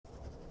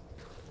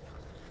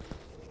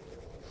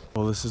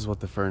Well, this is what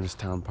the Furnace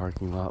Town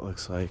parking lot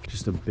looks like.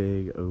 Just a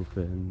big,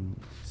 open,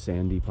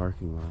 sandy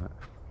parking lot.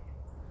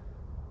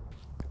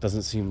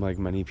 Doesn't seem like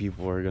many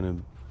people are gonna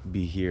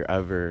be here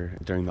ever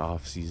during the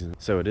off season.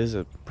 So it is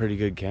a pretty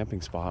good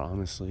camping spot,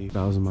 honestly.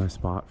 That was my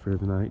spot for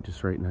the night,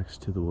 just right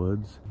next to the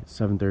woods. It's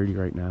 7:30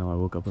 right now. I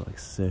woke up at like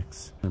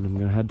 6. And I'm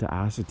gonna head to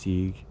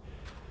Assateague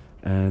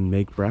and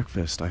make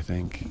breakfast, I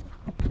think.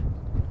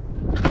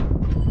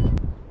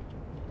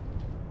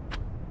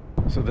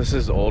 So this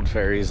is Old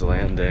Ferry's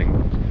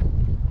landing.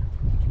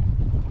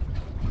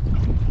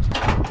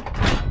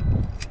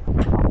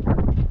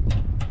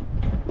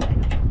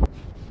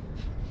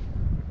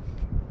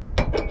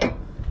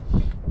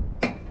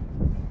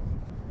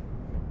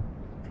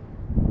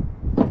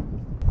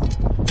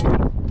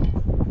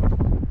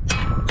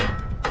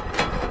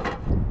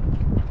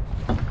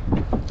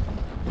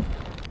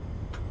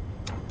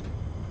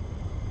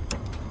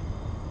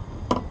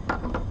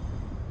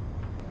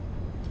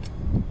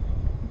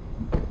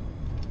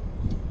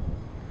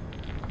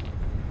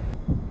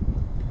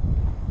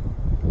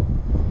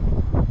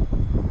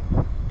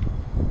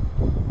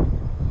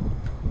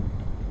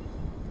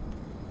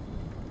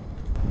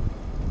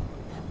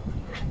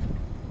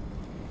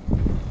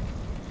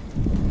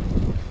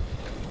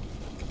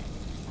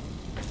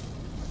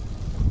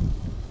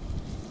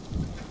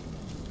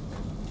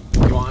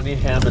 Any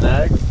ham and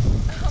eggs?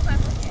 Oh, I'm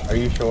okay. Are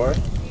you sure?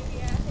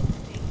 Yeah.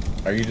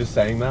 Are you just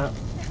saying that?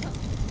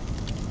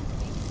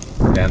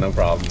 Yeah, no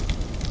problem.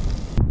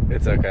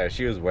 It's okay.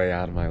 She was way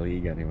out of my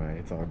league anyway.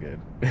 It's all good.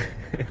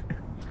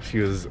 She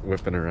was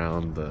whipping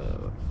around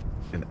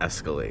an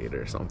Escalade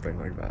or something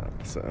like that,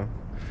 so.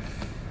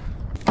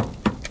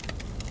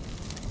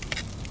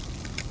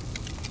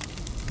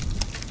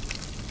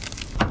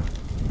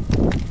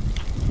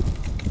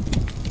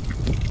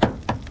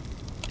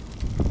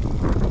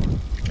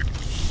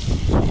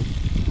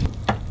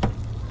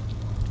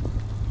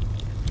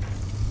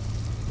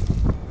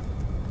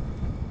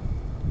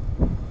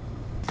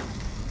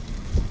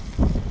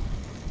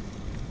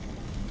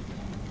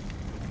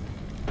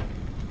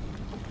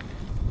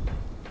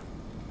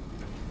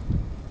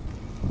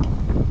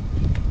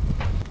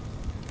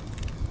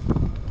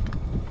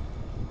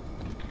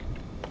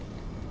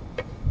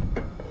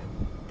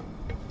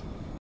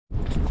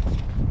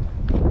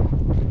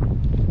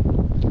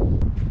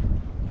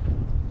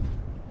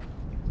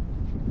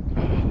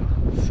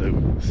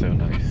 So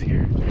nice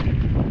here.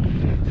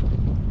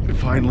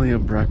 Finally a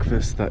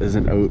breakfast that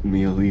isn't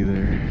oatmeal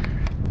either.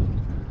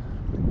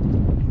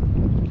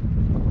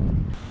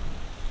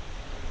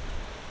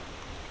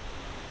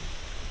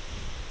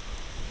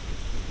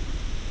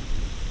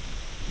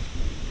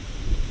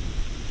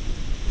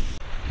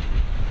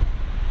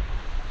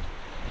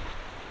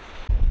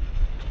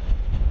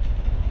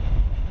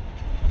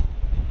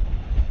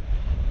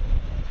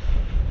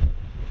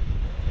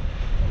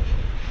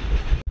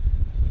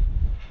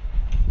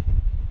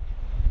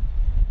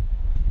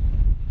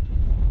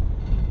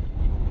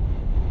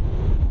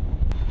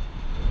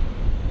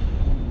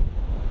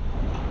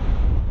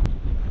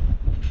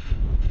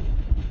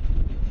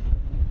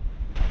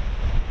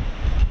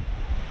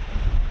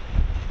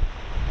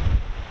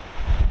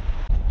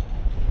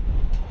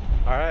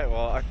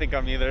 I think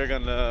I'm either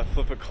gonna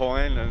flip a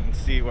coin and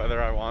see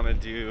whether I want to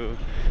do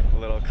a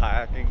little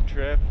kayaking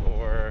trip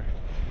or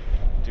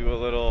do a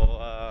little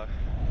a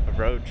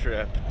road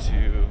trip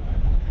to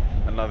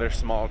another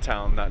small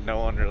town that no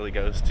one really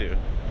goes to.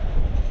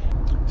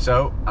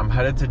 So I'm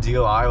headed to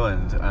Deal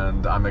Island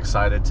and I'm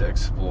excited to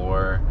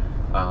explore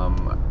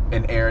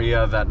an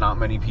area that not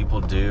many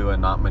people do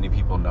and not many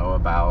people know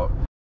about.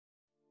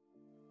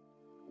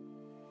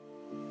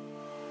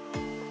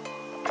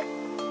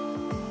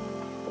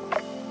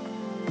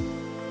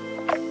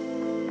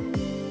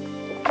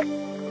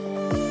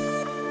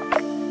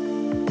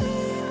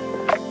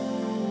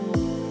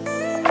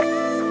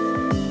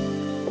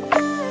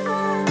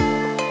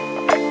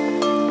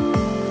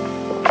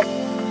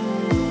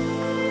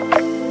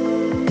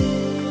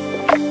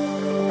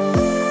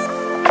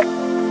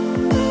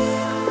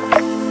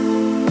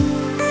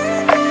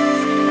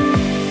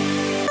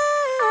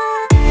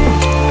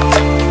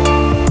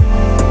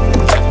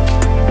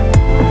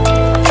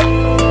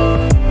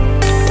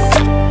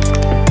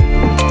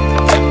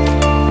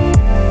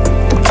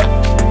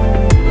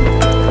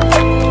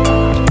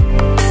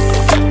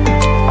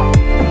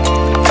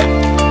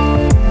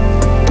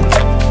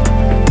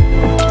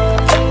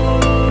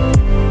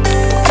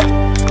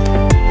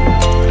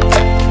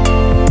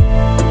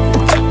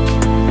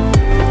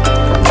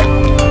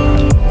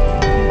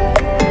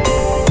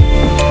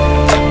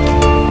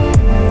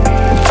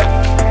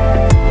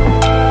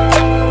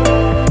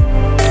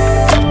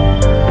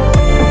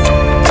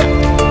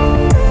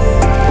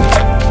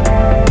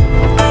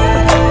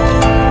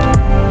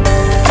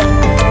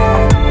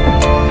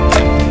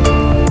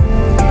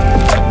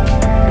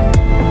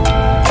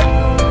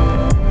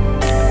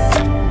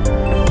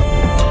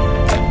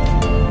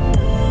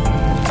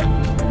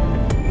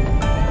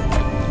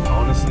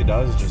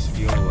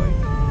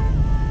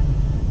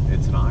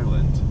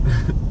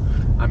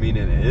 mean,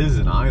 it is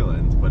an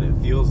island, but it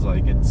feels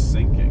like it's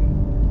sinking.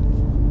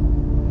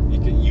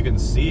 You can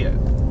see it.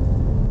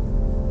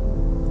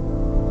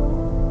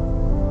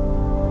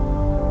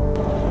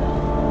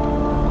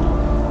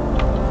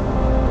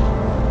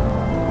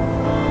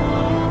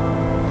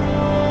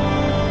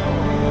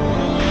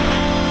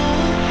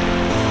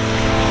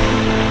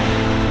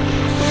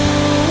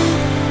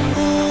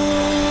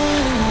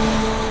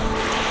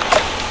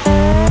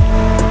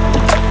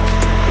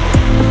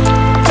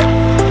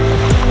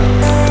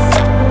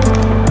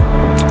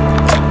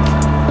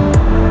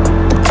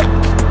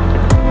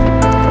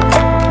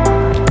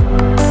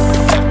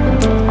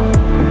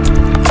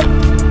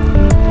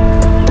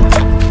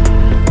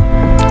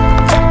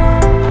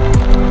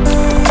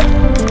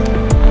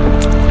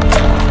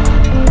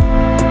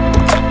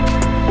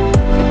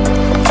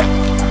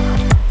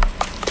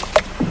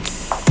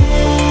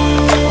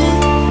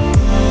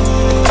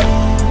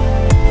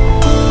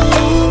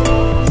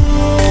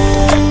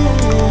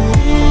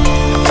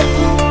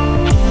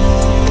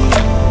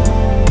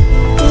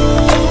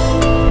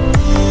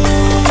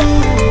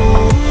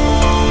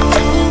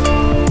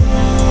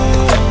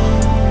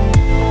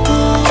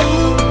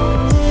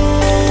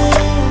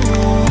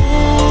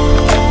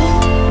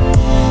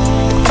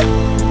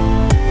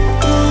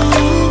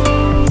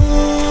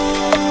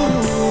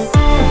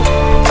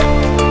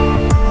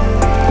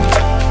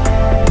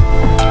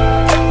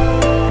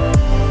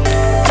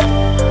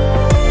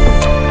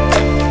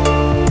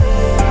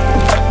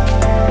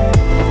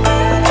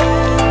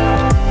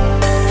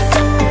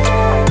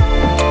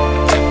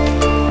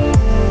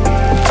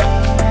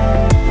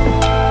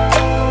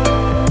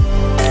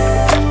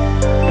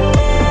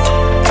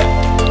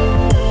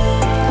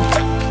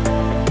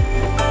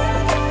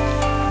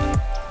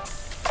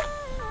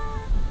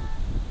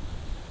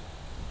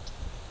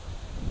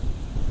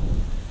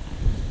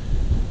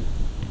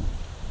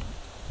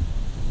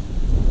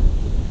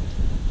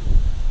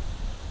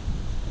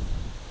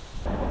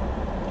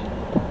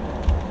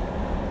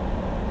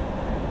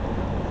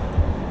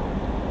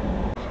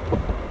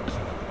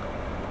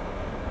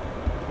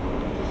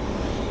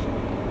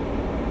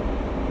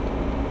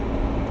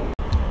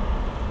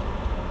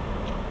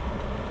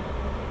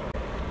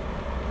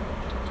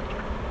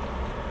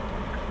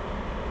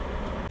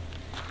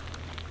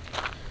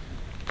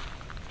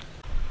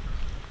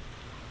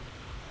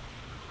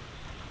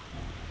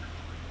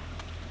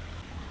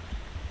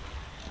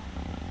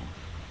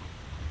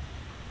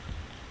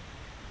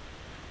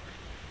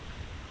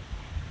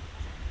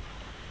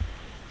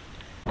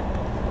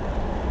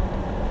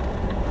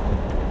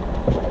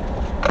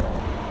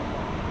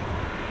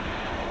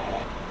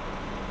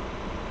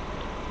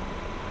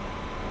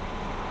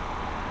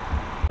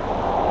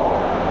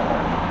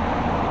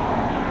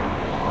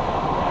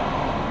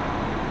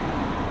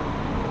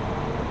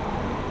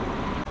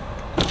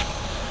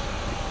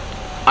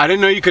 I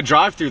didn't know you could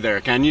drive through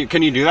there. Can you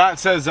do that? It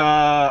says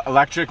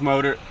electric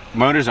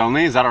motors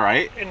only. Is that all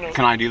right?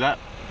 Can I do that?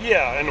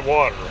 Yeah, in the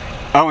water.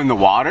 Oh, in the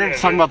water? Yeah,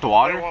 it's talking about the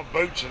water? They don't want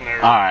boats in there.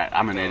 All right,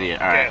 I'm an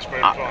idiot. All right. Gas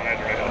motors on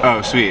that.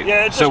 Oh, sweet.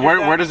 Yeah, so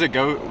where does it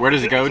go? Where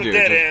does it go to? It's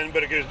a dead end,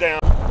 but it goes down.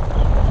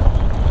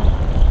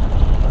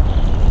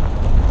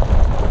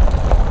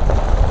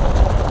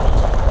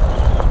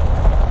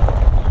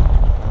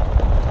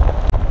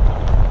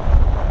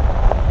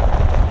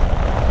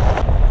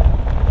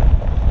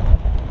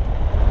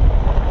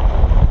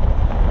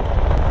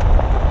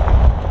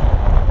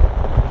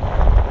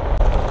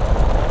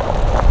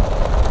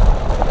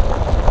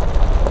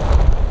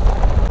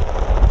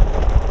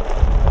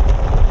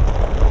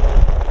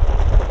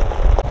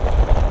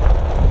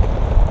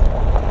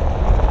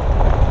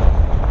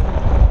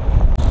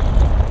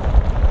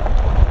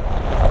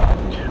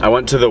 I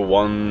went to the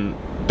one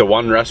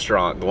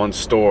restaurant, the one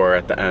store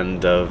at the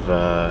end of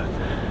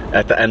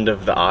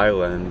the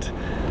island,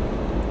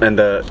 and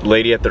the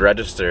lady at the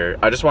register,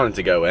 I just wanted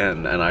to go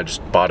in, and I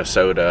just bought a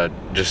soda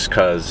just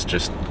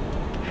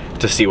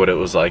to see what it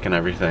was like and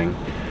everything.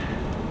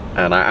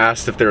 And I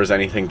asked if there was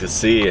anything to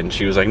see, and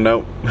she was like,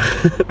 nope.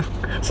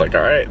 It's like,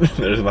 all right,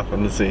 there's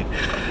nothing to see.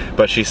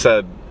 But she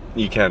said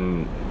you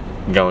can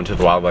go into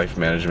the wildlife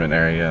management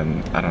area,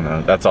 and I don't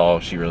know, that's all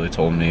she really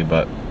told me.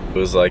 But it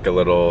was like a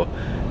little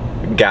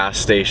gas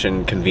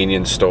station,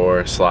 convenience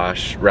store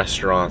slash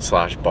restaurant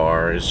slash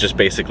bar. It's just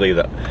basically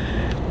a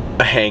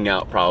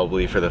hangout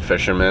probably for the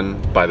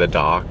fishermen by the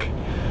dock.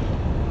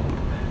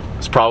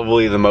 It's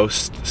probably the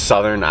most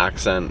southern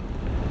accent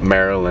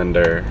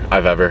Marylander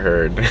I've ever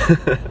heard.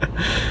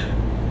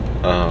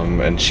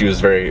 And she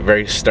was very,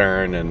 very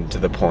stern and to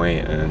the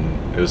point,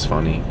 and it was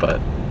funny.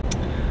 But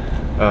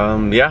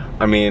yeah,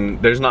 I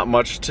mean, there's not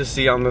much to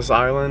see on this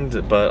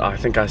island, but I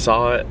think I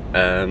saw it,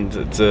 and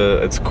it's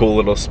a cool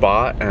little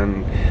spot,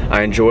 and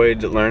I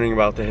enjoyed learning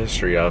about the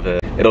history of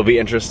it. It'll be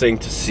interesting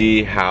to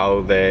see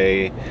how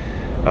they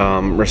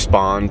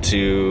respond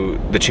to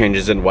the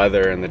changes in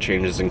weather and the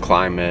changes in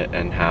climate,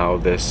 and how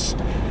this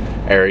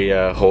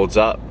area holds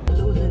up